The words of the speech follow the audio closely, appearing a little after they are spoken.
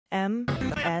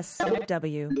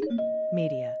MSW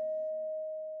Media.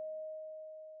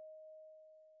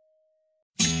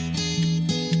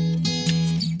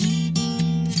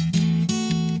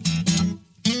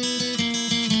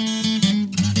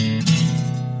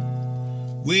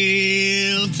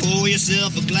 Well, pour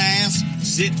yourself a glass,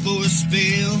 sit for a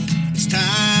spell. It's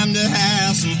time to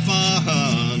have some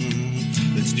fun.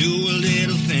 Let's do a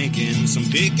little thinking, some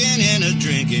picking and a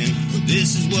drinking. But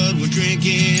this is what we're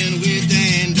drinking with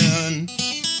Dan Dunn.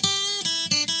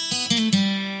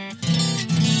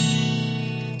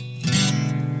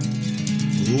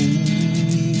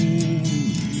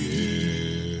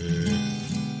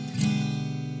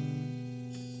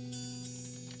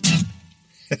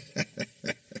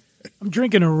 I'm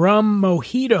drinking a rum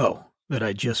mojito that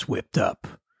I just whipped up.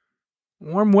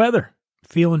 Warm weather,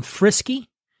 feeling frisky,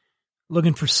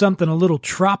 looking for something a little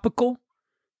tropical.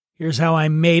 Here's how I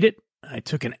made it. I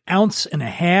took 1.5 ounces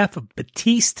of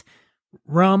Batiste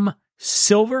rum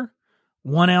silver,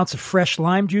 1 ounce of fresh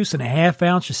lime juice, and 1/2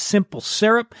 ounce of simple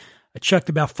syrup. I chucked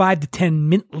about 5 to 10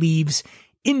 mint leaves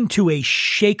into a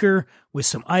shaker with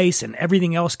some ice, and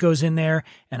everything else goes in there,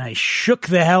 and I shook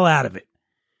the hell out of it.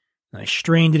 And I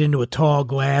strained it into a tall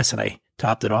glass, and I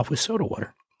topped it off with soda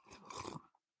water.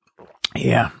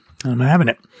 Yeah, I'm having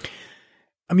it.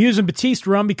 I'm using Batiste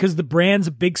rum because the brand's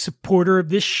a big supporter of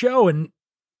this show, and,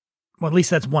 well, at least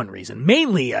that's one reason.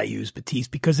 Mainly I use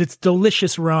Batiste because it's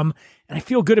delicious rum, and I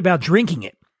feel good about drinking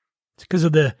it. It's because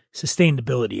of the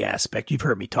sustainability aspect. You've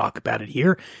heard me talk about it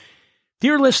here.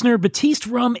 Dear listener, Batiste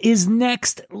rum is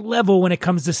next level when it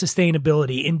comes to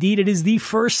sustainability. Indeed, it is the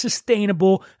first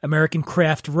sustainable American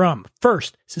craft rum.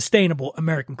 First sustainable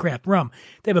American craft rum.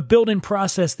 They have a built-in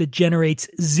process that generates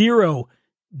zero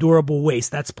durable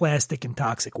waste. That's plastic and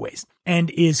toxic waste. And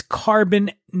is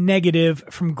carbon negative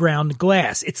from ground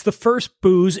glass. It's the first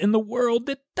booze in the world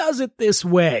that does it this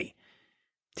way.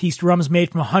 Batiste rum is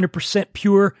made from 100%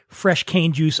 pure, fresh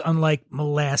cane juice, unlike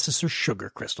molasses or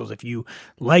sugar crystals. If you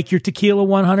like your tequila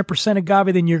 100%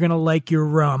 agave, then you're going to like your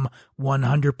rum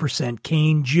 100%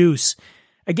 cane juice.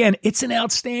 Again, it's an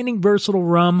outstanding, versatile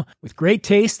rum with great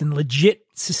taste and legit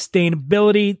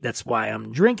sustainability. That's why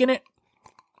I'm drinking it.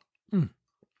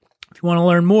 If you want to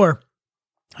learn more,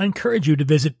 I encourage you to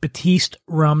visit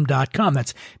BatisteRum.com.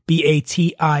 That's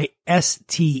BATISTERHUM.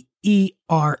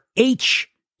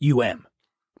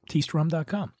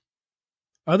 BatisteRum.com.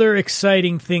 Other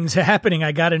exciting things happening.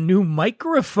 I got a new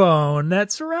microphone.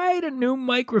 That's right, a new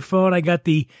microphone. I got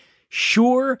the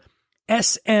Shure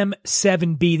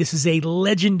SM7B. This is a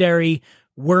legendary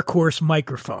workhorse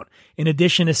microphone. In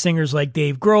addition to singers like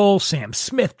Dave Grohl, Sam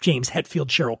Smith, James Hetfield,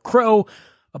 Sheryl Crow,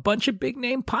 a bunch of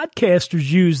big-name podcasters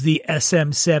use the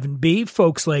SM7B.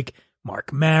 Folks like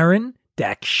Mark Maron,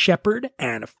 Dax Shepard,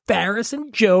 Anna Faris,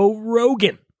 and Joe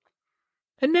Rogan.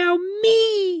 And now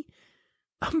me.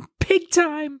 I'm big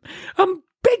time. I'm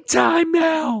big time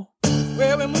now.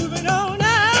 Well, we're moving on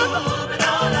now. We're moving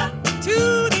on up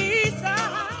to the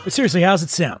side. But seriously, how's it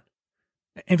sound?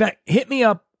 In fact, hit me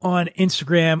up on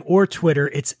Instagram or Twitter.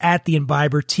 It's at The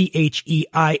Imbiber,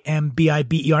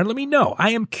 TheImbiber. Let me know. I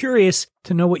am curious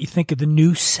to know what you think of the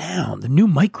new sound, the new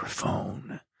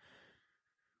microphone.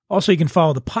 Also, you can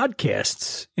follow the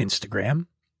podcast's Instagram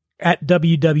at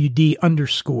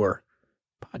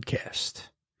WWD_podcast.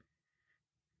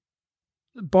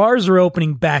 The bars are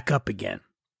opening back up again.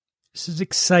 This is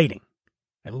exciting.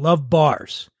 I love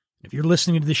bars. If you're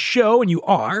listening to the show, and you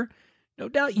are, no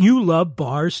doubt you love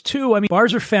bars too. I mean,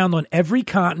 bars are found on every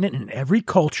continent and every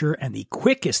culture, and the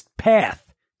quickest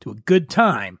path to a good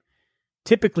time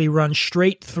typically runs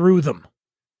straight through them.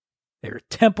 They're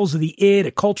temples of the id,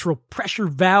 a cultural pressure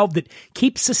valve that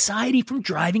keeps society from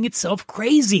driving itself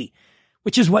crazy,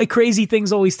 which is why crazy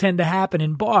things always tend to happen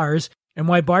in bars, and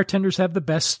why bartenders have the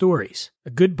best stories. A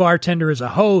good bartender is a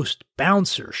host,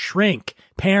 bouncer, shrink,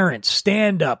 parent,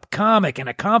 stand-up, comic, and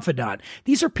a confidant.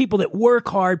 These are people that work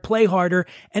hard, play harder,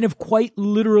 and have quite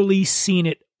literally seen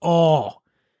it all.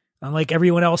 Unlike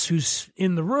everyone else who's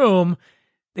in the room,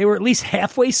 they were at least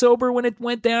halfway sober when it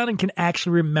went down and can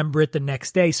actually remember it the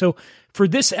next day. So for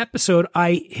this episode,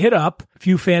 I hit up a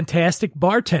few fantastic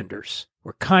bartenders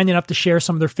were kind enough to share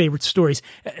some of their favorite stories.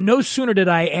 No sooner did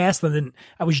I ask them than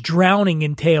I was drowning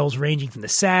in tales ranging from the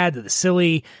sad to the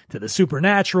silly to the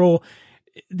supernatural.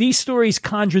 These stories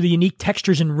conjure the unique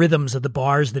textures and rhythms of the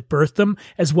bars that birthed them,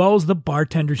 as well as the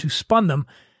bartenders who spun them.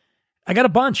 I got a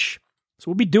bunch, so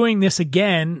we'll be doing this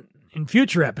again in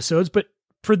future episodes, but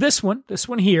for this one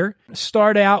here,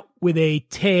 start out with a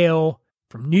tale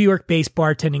from New York-based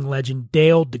bartending legend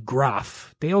Dale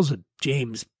DeGroff. Dale's a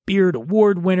James Beard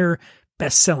Award winner,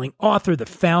 best-selling author, the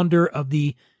founder of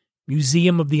the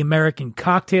Museum of the American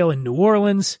Cocktail in New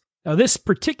Orleans. Now, this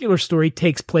particular story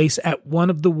takes place at one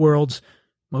of the world's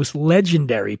most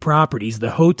legendary properties,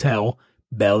 the Hotel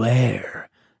Bel Air.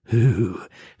 Ooh,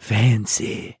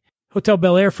 fancy. Hotel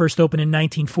Bel Air first opened in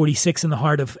 1946 in the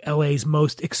heart of LA's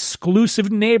most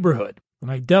exclusive neighborhood.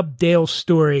 And I dubbed Dale's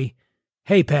story,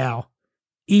 "Hey pal,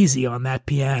 easy on that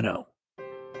piano."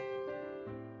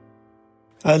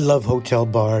 I love hotel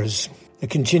bars. A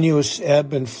continuous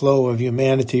ebb and flow of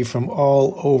humanity from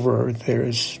all over.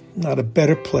 There's not a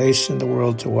better place in the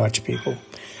world to watch people.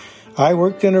 I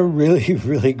worked in a really,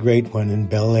 really great one in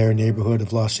Bel Air neighborhood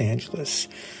of Los Angeles,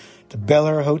 the Bel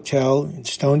Air Hotel in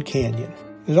Stone Canyon.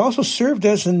 It also served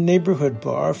as a neighborhood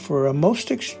bar for a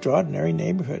most extraordinary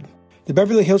neighborhood. The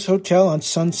Beverly Hills Hotel on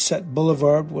Sunset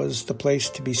Boulevard was the place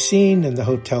to be seen, and the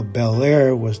Hotel Bel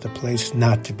Air was the place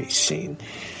not to be seen.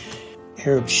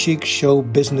 Arab chic show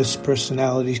business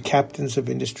personalities, captains of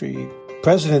industry,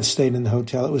 presidents stayed in the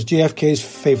hotel. It was JFK's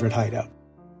favorite hideout.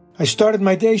 I started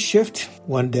my day shift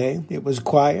one day. It was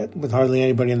quiet, with hardly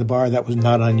anybody in the bar. That was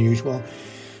not unusual.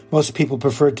 Most people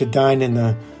preferred to dine in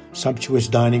the sumptuous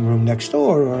dining room next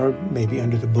door, or maybe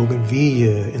under the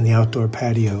bougainvillea in the outdoor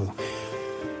patio.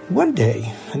 One day,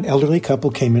 an elderly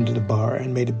couple came into the bar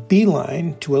and made a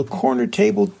beeline to a corner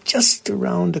table just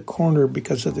around the corner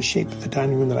because of the shape of the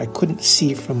dining room that I couldn't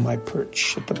see from my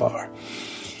perch at the bar.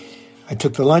 I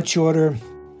took the lunch order,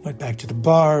 went back to the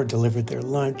bar, delivered their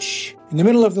lunch. In the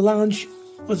middle of the lounge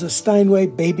was a Steinway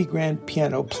baby grand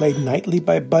piano played nightly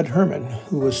by Bud Herman,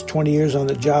 who was 20 years on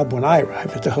the job when I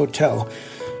arrived at the hotel.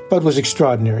 Bud was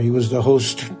extraordinary. He was the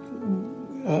host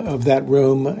of that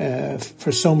room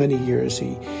for so many years.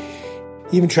 He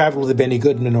even traveled with the Benny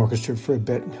Goodman Orchestra for a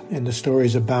bit, and the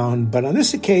stories abound. But on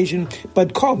this occasion,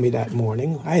 Bud called me that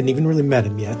morning. I hadn't even really met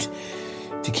him yet,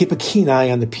 to keep a keen eye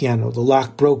on the piano. The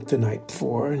lock broke the night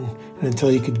before, and until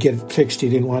he could get it fixed, he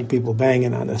didn't want people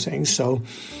banging on the thing. So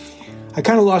I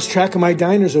kind of lost track of my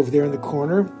diners over there in the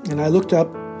corner, and I looked up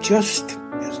just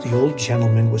as the old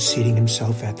gentleman was seating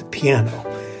himself at the piano.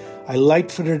 I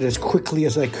light-footed as quickly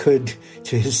as I could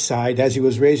to his side as he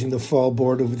was raising the fall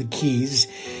board over the keys.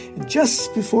 And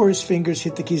just before his fingers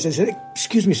hit the keys, I said,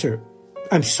 "Excuse me, sir.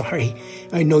 I'm sorry.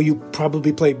 I know you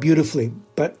probably play beautifully,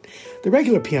 but the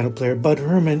regular piano player, Bud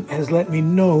Herman, has let me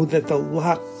know that the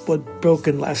lock was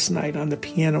broken last night on the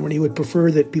piano, and he would prefer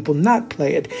that people not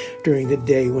play it during the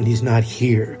day when he's not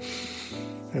here."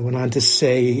 I went on to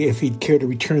say if he'd care to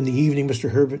return the evening,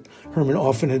 Mr. Herman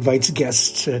often invites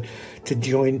guests to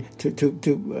join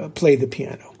to play the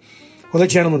piano. Well, the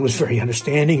gentleman was very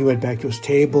understanding. He went back to his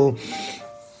table,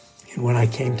 and when I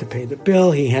came to pay the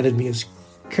bill, he handed me his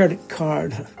credit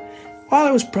card. While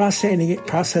I was processing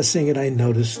it, I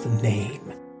noticed the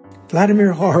name,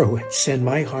 Vladimir Horowitz, and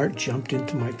my heart jumped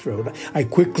into my throat. I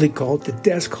quickly called the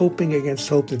desk, hoping against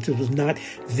hope that this was not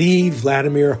the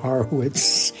Vladimir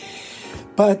Horowitz.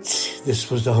 But this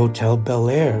was the Hotel Bel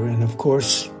Air, and of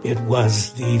course, it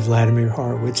was the Vladimir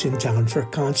Horowitz in town for a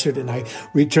concert, and I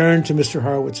returned to Mr.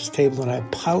 Horowitz's table, and I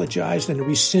apologized and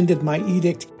rescinded my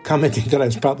edict, commenting that I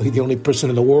was probably the only person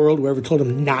in the world who ever told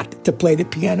him not to play the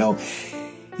piano.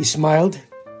 He smiled,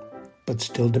 but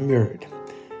still demurred.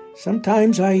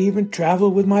 "Sometimes I even travel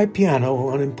with my piano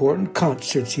on important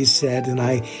concerts," he said, and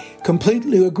I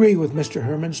completely agree with Mr.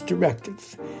 Herman's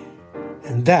directive.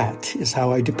 And that is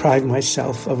how I deprived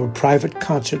myself of a private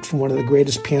concert from one of the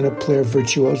greatest piano player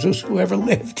virtuosos who ever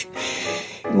lived.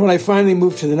 And when I finally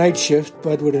moved to the night shift,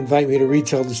 Bud would invite me to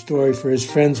retell the story for his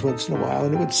friends once in a while,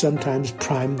 and it would sometimes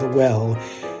prime the well,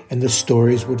 and the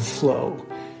stories would flow.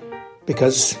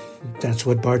 Because that's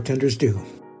what bartenders do.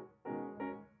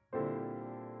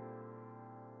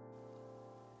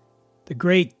 The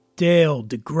great Dale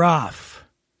DeGroff.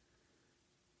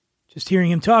 Just hearing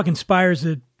him talk inspires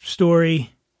a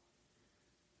story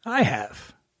I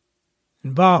have.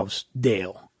 Involves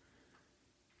Dale.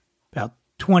 About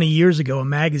 20 years ago, a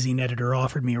magazine editor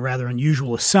offered me a rather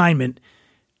unusual assignment,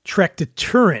 trek to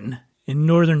Turin in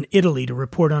northern Italy to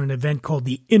report on an event called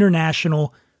the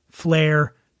International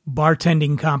Flair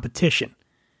Bartending Competition.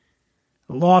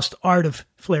 The lost art of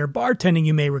flair bartending,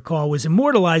 you may recall, was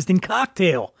immortalized in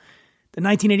Cocktail, the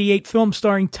 1988 film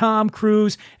starring Tom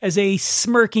Cruise as a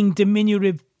smirking,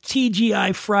 diminutive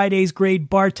TGI Fridays grade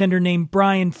bartender named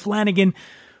Brian Flanagan,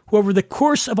 who over the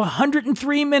course of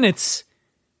 103 minutes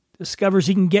discovers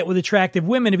he can get with attractive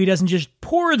women if he doesn't just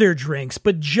pour their drinks,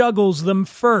 but juggles them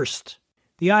first.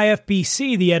 The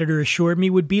IFBC, the editor assured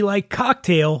me, would be like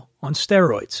Cocktail on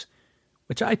steroids,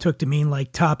 which I took to mean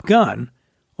like Top Gun,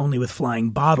 only with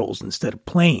flying bottles instead of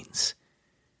planes.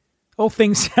 whole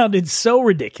thing sounded so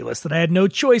ridiculous that I had no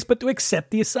choice but to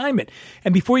accept the assignment.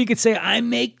 And before you could say, I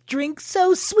make drinks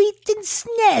so sweet and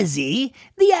snazzy,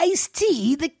 the iced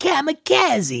tea, the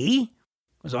kamikaze,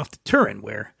 was off to Turin,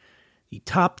 where the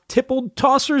top tippled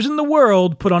tossers in the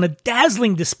world put on a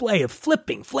dazzling display of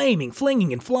flipping, flaming,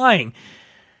 flinging, and flying.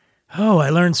 Oh, I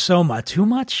learned so much. Too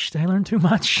much? Did I learn too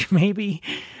much? Maybe.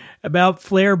 About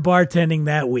flair bartending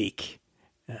that week.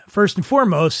 First and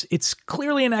foremost, it's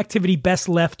clearly an activity best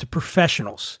left to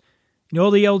professionals. You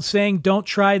know the old saying, don't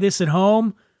try this at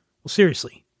home? Well,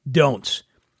 seriously, don't.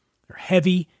 There are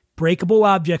heavy, breakable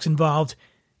objects involved,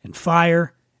 and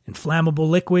fire, and flammable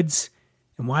liquids.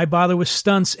 And why bother with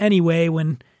stunts anyway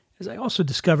when, as I also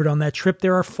discovered on that trip,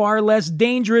 there are far less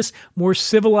dangerous, more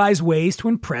civilized ways to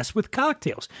impress with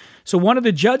cocktails. So one of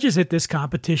the judges at this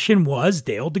competition was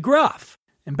Dale DeGroff.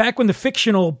 And back when the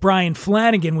fictional Brian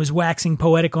Flanagan was waxing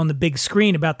poetic on the big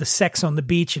screen about the sex on the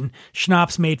beach and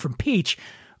schnapps made from peach,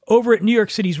 over at New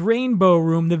York City's Rainbow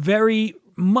Room, the very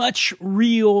much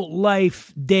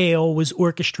real-life Dale was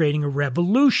orchestrating a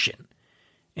revolution.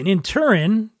 And in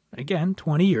Turin, again,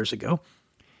 20 years ago,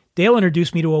 Dale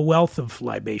introduced me to a wealth of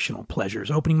libational pleasures,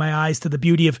 opening my eyes to the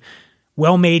beauty of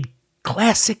well-made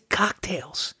classic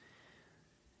cocktails.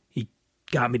 He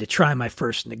got me to try my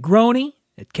first Negroni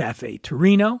at Cafe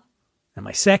Torino, and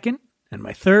my second, and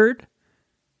my third,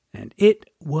 and it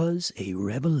was a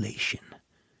revelation.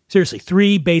 Seriously,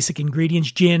 3 basic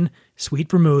ingredients, gin,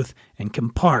 sweet vermouth, and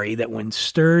Campari that when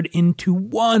stirred into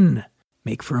one,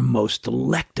 make for a most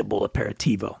delectable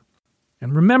aperitivo.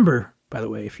 And remember, by the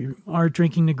way, if you are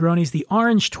drinking Negronis, the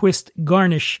orange twist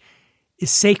garnish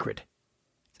is sacred.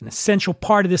 It's an essential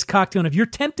part of this cocktail, and if you're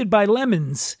tempted by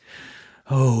lemons,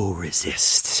 oh,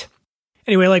 resist.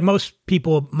 Anyway, like most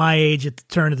people my age at the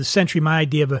turn of the century, my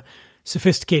idea of a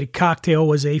sophisticated cocktail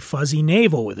was a fuzzy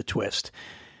navel with a twist.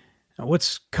 Now,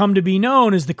 what's come to be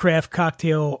known as the craft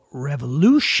cocktail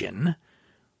revolution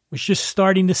was just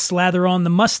starting to slather on the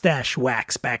mustache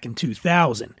wax back in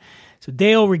 2000. So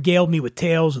Dale regaled me with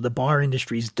tales of the bar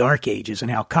industry's dark ages and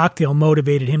how cocktail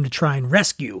motivated him to try and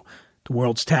rescue the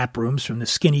world's tap rooms from the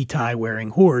skinny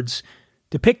tie-wearing hordes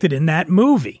depicted in that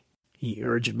movie. He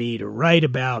urged me to write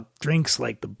about drinks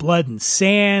like the Blood and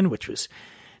Sand, which was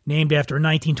named after a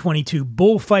 1922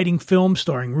 bullfighting film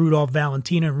starring Rudolph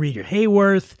Valentino and Rita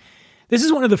Hayworth. This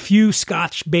is one of the few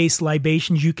Scotch-based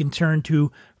libations you can turn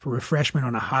to for refreshment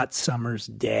on a hot summer's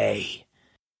day.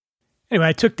 Anyway,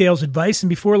 I took Dale's advice, and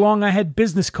before long I had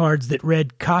business cards that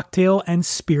read Cocktail and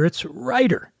Spirits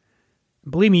Writer.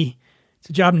 And believe me,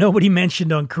 it's a job nobody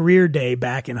mentioned on career day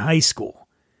back in high school.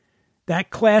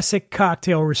 That classic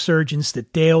cocktail resurgence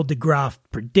that Dale DeGroff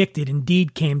predicted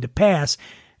indeed came to pass,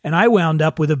 and I wound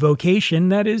up with a vocation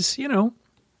that is,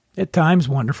 at times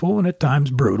wonderful and at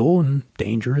times brutal and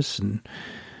dangerous and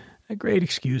a great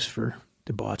excuse for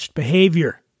debauched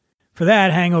behavior. For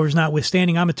that, hangovers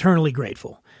notwithstanding, I'm eternally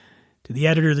grateful to the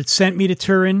editor that sent me to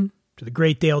Turin, to the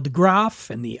great Dale DeGroff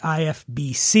and the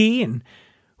IFBC, and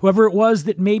whoever it was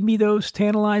that made me those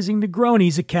tantalizing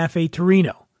Negronis at Cafe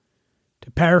Torino. To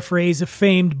paraphrase a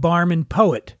famed barman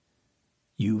poet,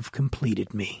 you've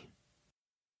completed me.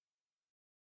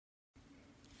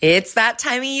 It's that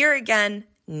time of year again.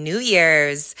 New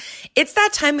Year's. It's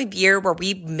that time of year where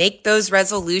we make those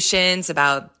resolutions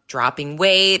about dropping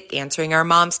weight, answering our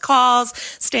mom's calls,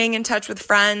 staying in touch with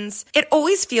friends. It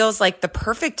always feels like the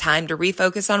perfect time to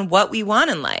refocus on what we want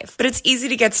in life. But it's easy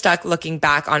to get stuck looking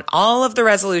back on all of the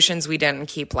resolutions we didn't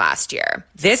keep last year.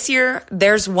 This year,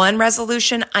 there's one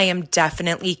resolution I am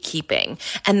definitely keeping,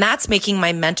 and that's making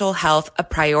my mental health a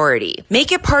priority.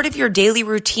 Make it part of your daily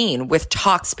routine with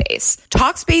Talkspace.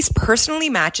 Talkspace personally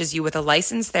matches you with a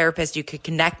licensed therapist you could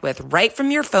connect with right from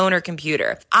your phone or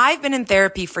computer. I've been in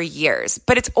therapy for years,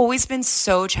 but it's always been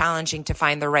so challenging to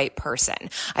find the right person.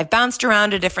 I've bounced around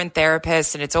to different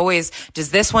therapists, and it's always, does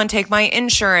this one take my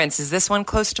insurance? Is this one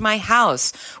close to my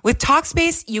house? With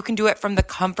Talkspace, you can do it from the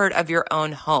comfort of your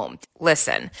own home.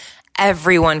 Listen,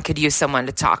 everyone could use someone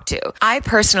to talk to. I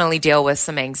personally deal with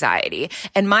some anxiety,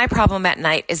 and my problem at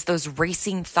night is those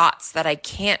racing thoughts that I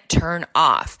can't turn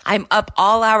off. I'm up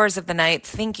all hours of the night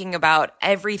thinking about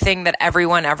everything that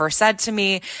everyone ever said to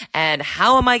me, and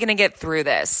how am I going to get through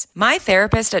this? My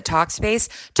therapist at Talkspace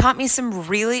taught me some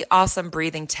really awesome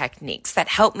breathing techniques that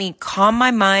help me calm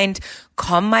my mind,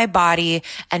 calm my body,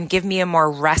 and give me a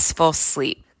more restful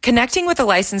sleep. Connecting with a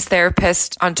licensed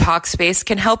therapist on Talkspace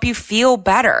can help you feel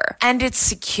better, and it's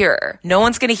secure. No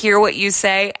one's going to hear what you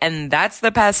say, and that's the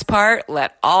best part.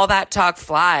 Let all that talk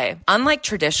fly. Unlike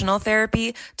traditional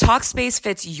therapy, Talkspace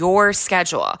fits your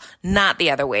schedule, not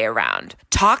the other way around.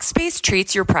 Talkspace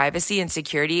treats your privacy and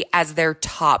security as their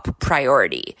top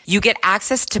priority. You get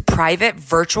access to private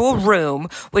virtual room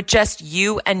with just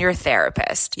you and your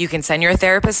therapist. You can send your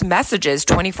therapist messages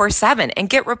 24/7 and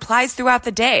get replies throughout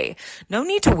the day. No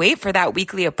need to wait for that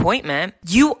weekly appointment.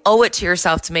 You owe it to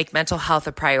yourself to make mental health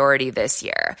a priority this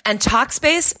year. And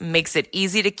Talkspace makes it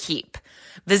easy to keep.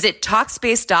 Visit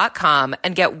Talkspace.com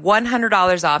and get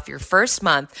 $100 off your first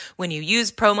month when you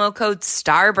use promo code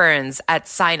STARBURNS at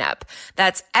sign up.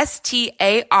 That's STARBURNS.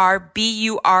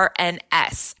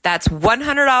 That's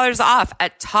 $100 off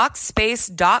at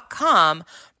Talkspace.com,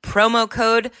 promo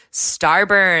code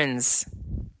STARBURNS.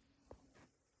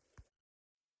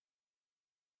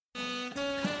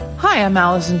 Hi, I'm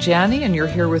Allison Janney, and you're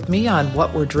here with me on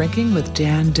What We're Drinking with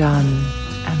Dan Dunn.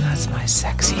 And that's my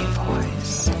sexy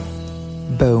voice.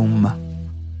 Boom.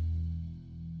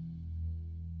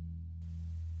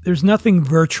 There's nothing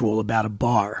virtual about a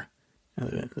bar.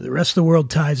 The rest of the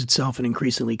world ties itself in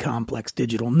increasingly complex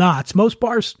digital knots. Most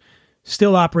bars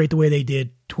still operate the way they did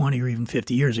 20 or even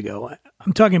 50 years ago.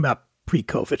 I'm talking about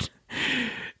pre-COVID.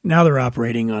 Now they're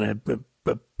operating on a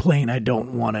plane I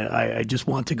just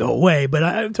want to go away. But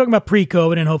I'm talking about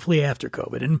pre-COVID and hopefully after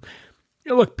COVID. And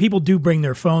look, people do bring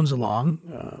their phones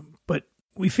along, but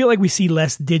we feel like we see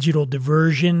less digital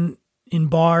diversion in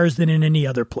bars than in any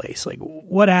other place. Like,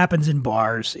 what happens in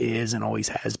bars is and always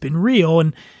has been real.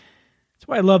 And that's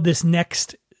why I love this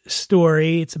next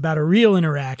story. It's about a real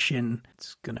interaction.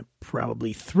 It's going to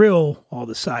probably thrill all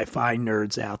the sci-fi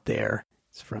nerds out there.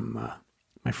 It's from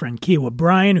my friend Kiowa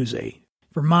Bryan, who's a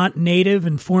Vermont native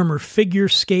and former figure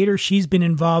skater. She's been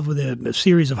involved with a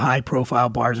series of high-profile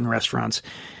bars and restaurants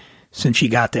since she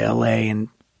got to L.A. in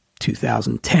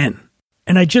 2010.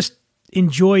 And I just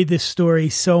enjoy this story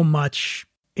so much.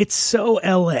 It's so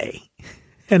L.A.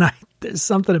 And there's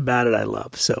something about it I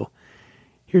love. So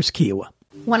here's Kiowa.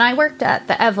 When I worked at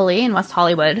the Evely in West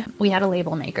Hollywood, we had a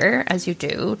label maker, as you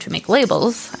do, to make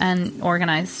labels and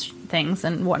organize things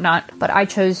and whatnot. But I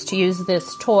chose to use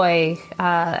this toy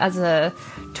as a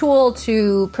tool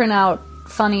to print out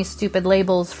funny, stupid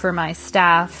labels for my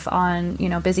staff on,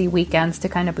 busy weekends to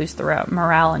kind of boost the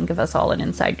morale and give us all an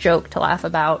inside joke to laugh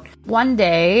about. One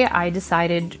day, I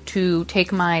decided to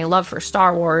take my love for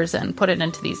Star Wars and put it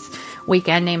into these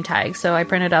weekend name tags. So I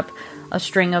printed up a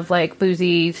string of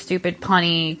boozy, stupid,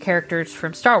 punny characters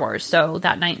from Star Wars. So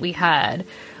that night we had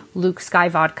Luke Sky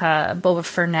Vodka, Boba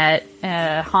Fernet,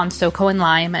 Han Solo and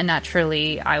Lime, and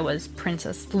naturally I was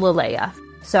Princess Leia.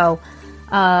 So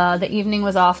the evening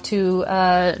was off to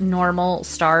a normal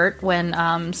start when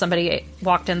somebody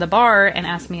walked in the bar and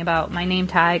asked me about my name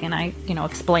tag, and I,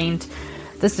 explained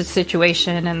this is a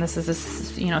situation and this is a,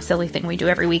 silly thing we do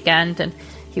every weekend. And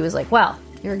he was like, well,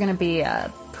 you're going to be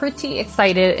pretty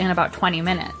excited in about 20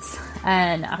 minutes.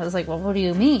 And I was like, well, what do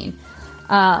you mean?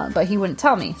 But he wouldn't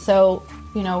tell me. So,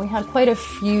 we had quite a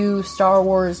few Star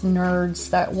Wars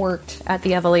nerds that worked at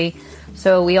the Evely.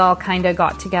 So we all kind of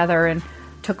got together and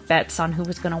took bets on who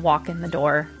was going to walk in the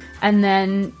door. And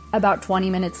then about 20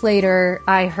 minutes later,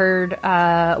 I heard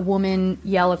a woman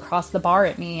yell across the bar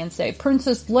at me and say,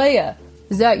 Princess Leia,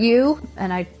 is that you?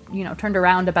 And I, turned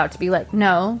around about to be like,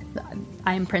 no,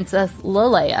 I'm Princess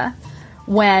Leia.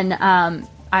 When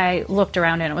I looked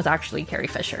around and it was actually Carrie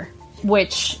Fisher,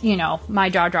 which, my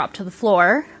jaw dropped to the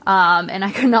floor. And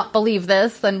I could not believe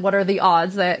this. Then what are the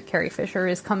odds that Carrie Fisher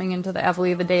is coming into the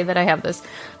Evely the day that I have this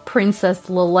Princess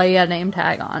Leia name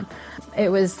tag on? It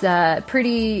was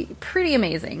pretty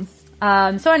amazing.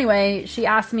 So anyway, she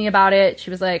asked me about it. She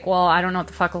was like, well, I don't know what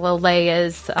the fuck a Leia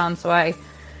is. So I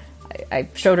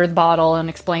showed her the bottle and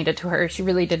explained it to her. She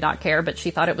really did not care, but she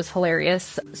thought it was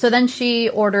hilarious. So then she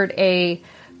ordered a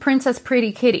Princess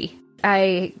Pretty Kitty.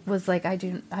 I was like,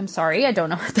 I'm sorry, I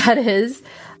don't know what that is.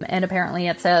 And apparently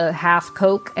it's a half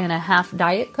Coke and a half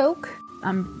Diet Coke.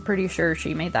 I'm pretty sure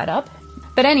she made that up.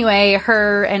 But anyway,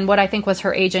 her and what I think was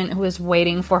her agent who was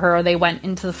waiting for her, they went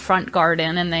into the front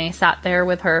garden and they sat there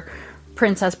with her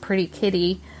Princess Pretty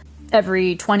Kitty.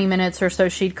 Every 20 minutes or so,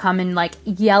 she'd come and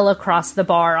yell across the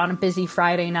bar on a busy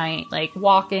Friday night,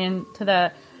 walk in to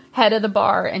the head of the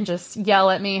bar and just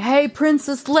yell at me, hey,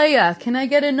 Princess Leia, can I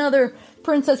get another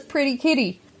Princess Pretty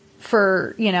Kitty?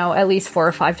 For, at least 4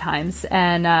 or 5 times.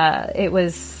 And it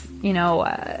was,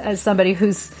 as somebody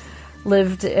who's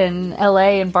lived in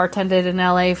LA and bartended in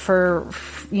LA for,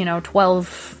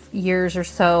 12 years or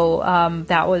so,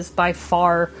 that was by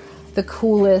far the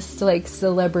coolest,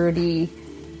 celebrity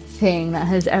anything that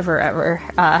has ever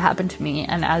happened to me.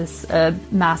 And as a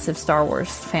massive Star Wars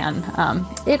fan,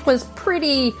 it was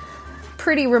pretty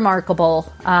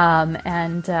remarkable.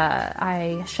 And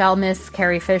I shall miss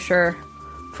Carrie Fisher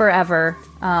forever.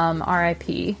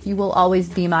 R.I.P. You will always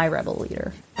be my rebel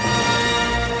leader.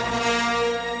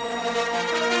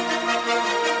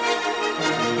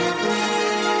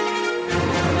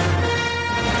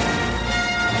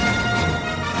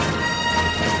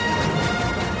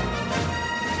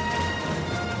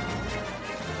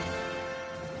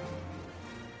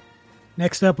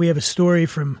 Next up, we have a story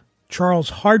from Charles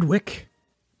Hardwick,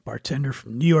 bartender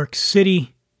from New York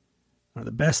City, one of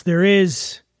the best there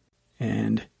is,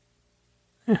 and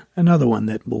another one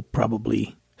that will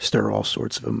probably stir all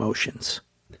sorts of emotions.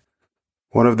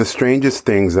 One of the strangest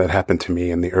things that happened to me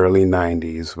in the early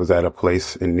 90s was at a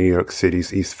place in New York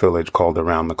City's East Village called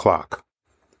Around the Clock.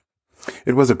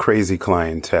 It was a crazy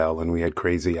clientele, and we had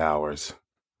crazy hours.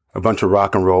 A bunch of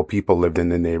rock and roll people lived in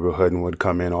the neighborhood and would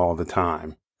come in all the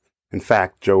time. In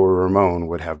fact, Joe or Ramon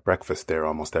would have breakfast there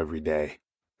almost every day.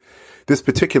 This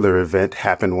particular event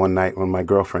happened one night when my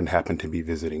girlfriend happened to be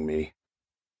visiting me.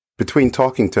 Between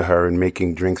talking to her and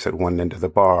making drinks at one end of the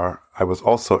bar, I was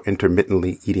also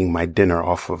intermittently eating my dinner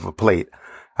off of a plate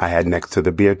I had next to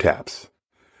the beer taps.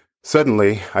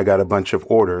 Suddenly, I got a bunch of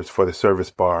orders for the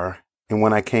service bar, and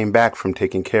when I came back from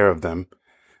taking care of them,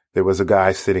 there was a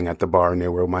guy sitting at the bar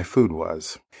near where my food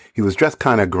was. He was dressed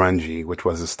kind of grungy, which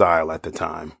was the style at the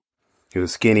time. He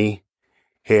was skinny,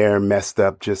 hair messed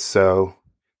up just so.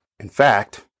 In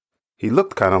fact, he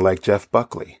looked kind of like Jeff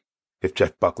Buckley, if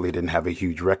Jeff Buckley didn't have a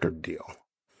huge record deal.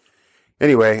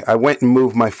 Anyway, I went and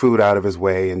moved my food out of his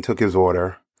way and took his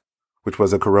order, which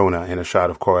was a Corona and a shot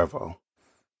of Cuervo.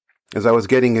 As I was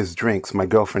getting his drinks, my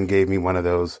girlfriend gave me one of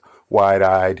those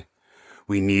wide-eyed,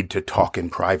 we need to talk in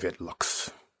private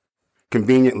looks.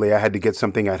 Conveniently, I had to get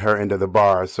something at her end of the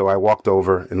bar, so I walked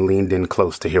over and leaned in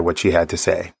close to hear what she had to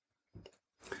say.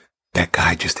 "That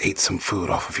guy just ate some food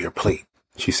off of your plate,"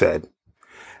 she said.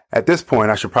 At this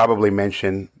point, I should probably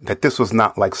mention that this was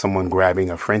not like someone grabbing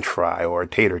a French fry or a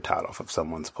tater tot off of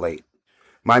someone's plate.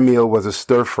 My meal was a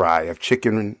stir fry of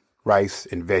chicken, rice,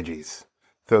 and veggies,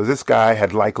 so this guy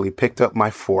had likely picked up my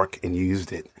fork and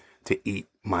used it to eat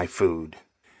my food.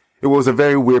 It was a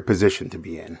very weird position to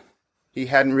be in. He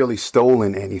hadn't really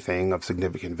stolen anything of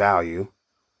significant value,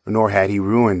 nor had he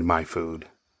ruined my food.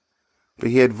 But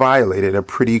he had violated a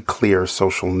pretty clear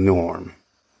social norm.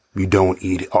 You don't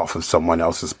eat off of someone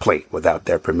else's plate without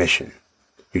their permission.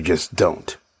 You just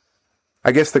don't.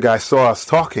 I guess the guy saw us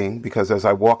talking because as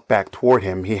I walked back toward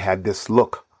him, he had this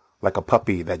look like a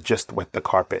puppy that just wet the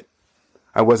carpet.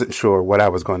 I wasn't sure what I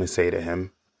was going to say to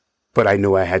him, but I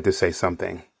knew I had to say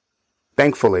something.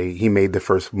 Thankfully, he made the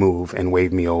first move and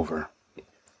waved me over.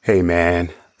 "Hey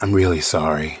man, I'm really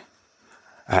sorry.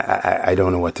 I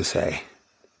don't know what to say."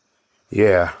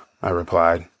 "Yeah," I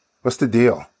replied. "What's the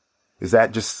deal? Is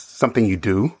that just something you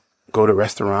do? Go to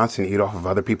restaurants and eat off of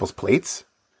other people's plates?"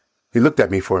 He looked at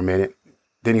me for a minute.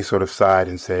 Then he sort of sighed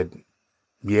and said,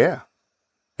 "Yeah."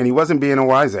 And he wasn't being a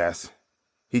wise ass.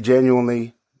 He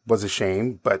genuinely was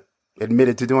ashamed, but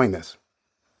admitted to doing this.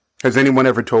 "Has anyone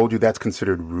ever told you that's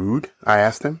considered rude?" I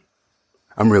asked him.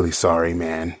 "I'm really sorry,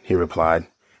 man," he replied,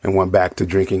 and went back to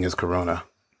drinking his Corona.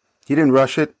 He didn't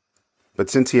rush it, but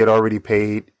since he had already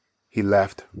paid, he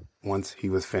left once he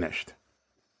was finished.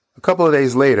 A couple of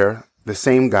days later, the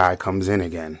same guy comes in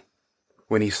again.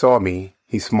 When he saw me,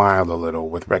 he smiled a little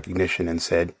with recognition and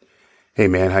said, "Hey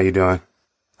man, how you doing?"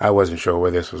 I wasn't sure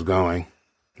where this was going.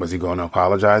 Was he going to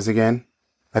apologize again?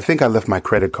 "I think I left my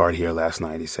credit card here last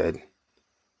night," he said.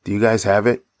 "Do you guys have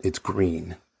it? It's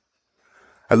green."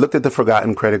 I looked at the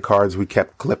forgotten credit cards we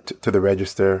kept clipped to the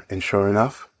register, and sure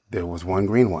enough, there was one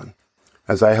green one.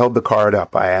 As I held the card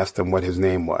up, I asked him what his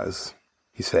name was.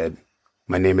 He said,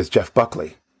 "My name is Jeff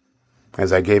Buckley."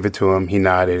 As I gave it to him, he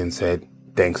nodded and said,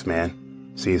 "Thanks, man.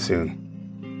 See you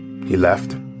soon." He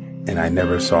left, and I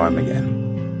never saw him again.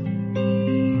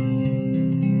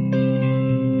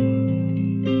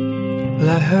 Well,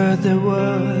 I heard there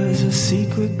was a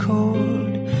secret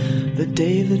chord that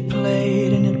David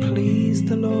played and it pleased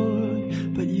the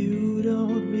Lord, but you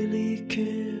don't really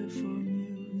care for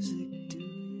music, do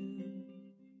you?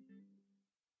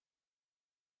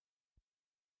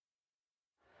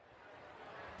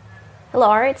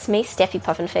 Hello, it's me, Steffi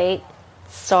Puffinfeet.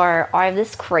 So I have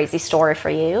this crazy story for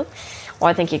you.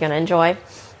 I think you're going to enjoy.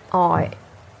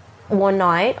 One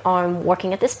night I'm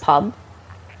working at this pub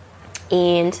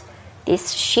and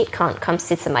this shit cunt comes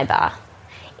sits in my bar.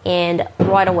 And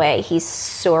right away he's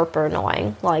super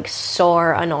annoying, like so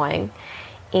annoying.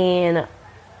 And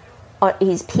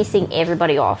he's pissing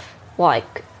everybody off,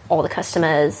 like all the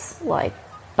customers, like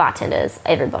bartenders,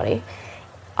 everybody.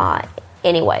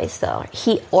 Anyway, so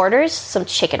he orders some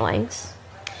chicken wings.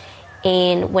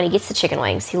 And when he gets the chicken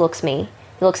wings, he looks at me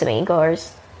and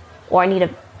goes, "Oh, I need a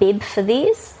bib for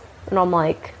these." And I'm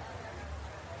like,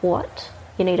 "What?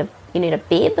 You need a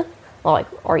bib? Like,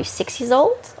 are you 6 years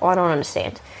old?" Oh, I don't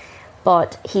understand.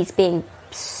 But he's being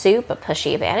super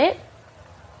pushy about it.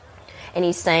 And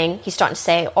he's starting to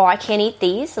say, "Oh, I can't eat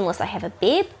these unless I have a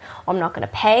bib. I'm not going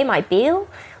to pay my bill."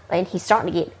 And he's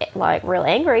starting to get, like, real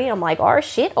angry. I'm like, "Oh,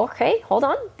 shit, okay, hold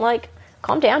on. Like,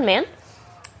 calm down, man."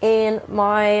 And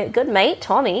my good mate,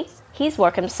 Tommy, he's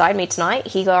working beside me tonight.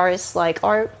 He goes, like,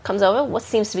 comes over. "What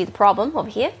seems to be the problem over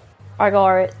here?" I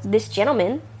go, "This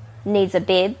gentleman needs a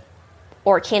bib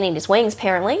or can't eat his wings,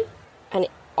 apparently." And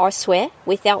I swear,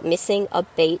 without missing a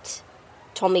beat,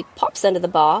 Tommy pops under the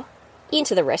bar,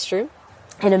 into the restroom.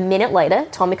 And a minute later,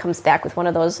 Tommy comes back with one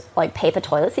of those, like, paper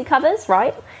toilet seat covers,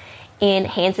 right? And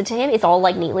hands it to him. It's all,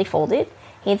 like, neatly folded.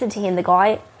 Hands it to him. The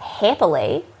guy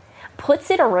happily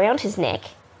puts it around his neck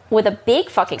with a big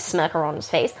fucking smirker on his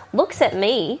face, looks at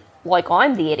me like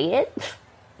I'm the idiot.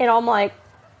 And I'm like,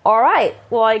 all right,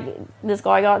 like, this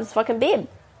guy got his fucking bib.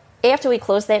 After we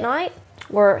closed that night,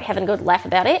 we're having a good laugh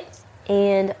about it.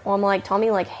 And I'm like,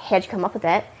 "Tommy, like, how'd you come up with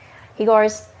that?" He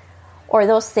goes, "Or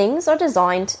those things are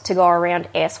designed to go around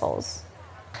assholes."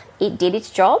 It did its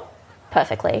job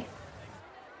perfectly.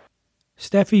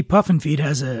 Steffi Puffinfeet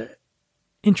has a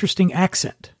interesting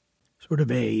accent, sort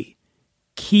of a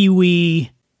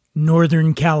Kiwi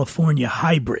Northern California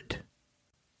hybrid.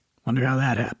 Wonder how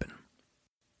that happened.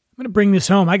 I'm going to bring this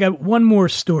home. I got one more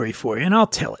story for you, and I'll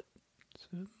tell it. It's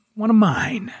one of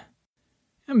mine.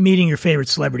 Meeting your favorite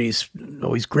celebrity is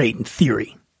always great in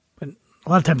theory, but a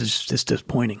lot of times it's just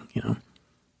disappointing, you know.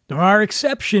 There are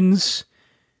exceptions,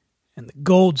 and the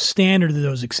gold standard of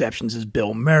those exceptions is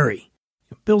Bill Murray.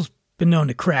 Bill's been known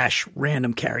to crash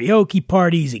random karaoke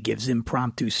parties. He gives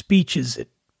impromptu speeches at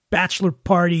bachelor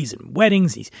parties and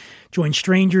weddings. He's joined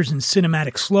strangers in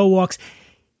cinematic slow walks.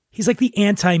 He's like the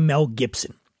anti-Mel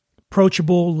Gibson.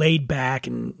 Approachable, laid back,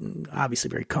 and obviously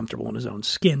very comfortable in his own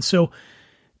skin. So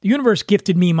the universe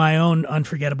gifted me my own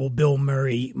unforgettable Bill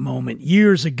Murray moment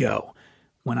years ago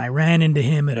when I ran into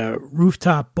him at a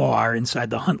rooftop bar inside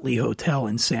the Huntley Hotel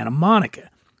in Santa Monica.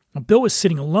 Well, Bill was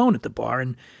sitting alone at the bar,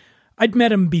 and I'd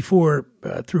met him before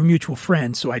through mutual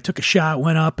friends, so I took a shot,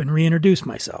 went up, and reintroduced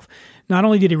myself. Not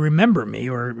only did he remember me,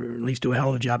 or at least do a hell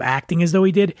of a job acting as though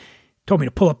he did, he told me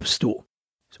to pull up a stool.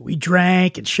 So we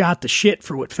drank and shot the shit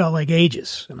for what felt like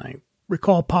ages, and I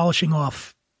recall polishing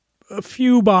off a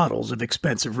few bottles of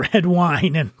expensive red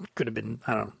wine, and could have been,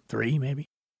 3 maybe.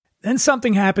 Then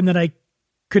something happened that I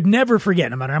could never forget,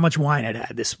 no matter how much wine I'd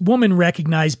had. This woman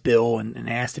recognized Bill and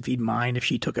asked if he'd mind if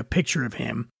she took a picture of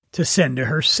him to send to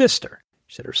her sister.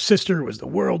 She said her sister was the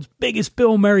world's biggest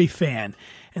Bill Murray fan,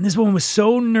 and this woman was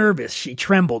so nervous she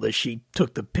trembled as she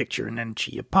took the picture, and then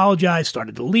she apologized,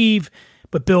 started to leave,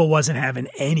 but Bill wasn't having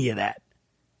any of that.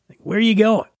 Like, "Where are you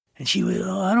going?" And she was,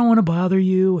 "Oh, I don't want to bother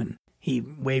you," and he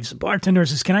waves the bartender and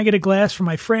says, "Can I get a glass for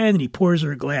my friend?" And he pours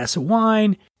her a glass of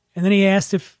wine. And then he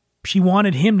asked if she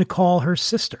wanted him to call her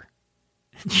sister.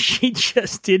 And she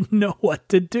just didn't know what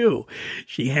to do.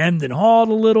 She hemmed and hawed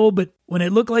a little, but when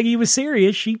it looked like he was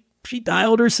serious, she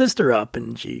dialed her sister up.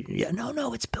 And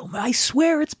no, it's Bill Murray. I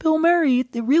swear it's Bill Murray.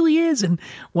 It really is. And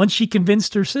once she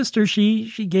convinced her sister,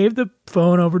 she gave the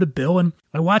phone over to Bill. And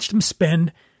I watched him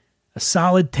spend a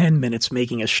solid 10 minutes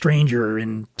making a stranger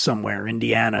in somewhere,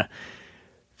 Indiana,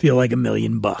 feel like $1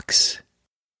 million. And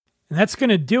that's going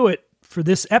to do it for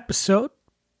this episode.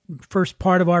 First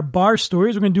part of our bar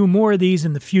stories. We're going to do more of these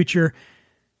in the future.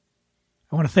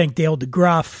 I want to thank Dale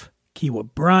DeGroff, Kiwa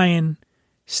Bryan,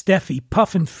 Steffi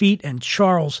Puffinfeet, and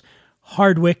Charles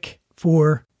Hardwick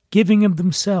for giving of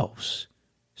themselves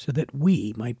so that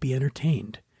we might be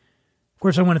entertained. Of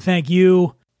course, I want to thank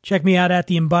you. Check me out at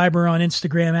The Imbiber on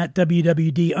Instagram at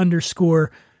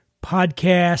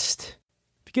WWD_podcast.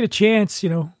 If you get a chance,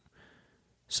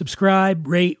 subscribe,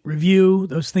 rate, review.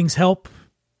 Those things help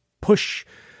push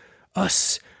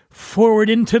us forward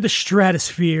into the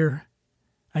stratosphere.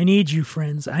 I need you,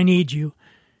 friends. I need you.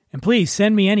 And please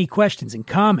send me any questions and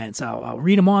comments. I'll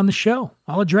read them on the show.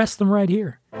 I'll address them right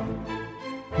here.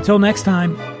 Until next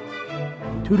time,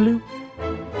 toodaloo.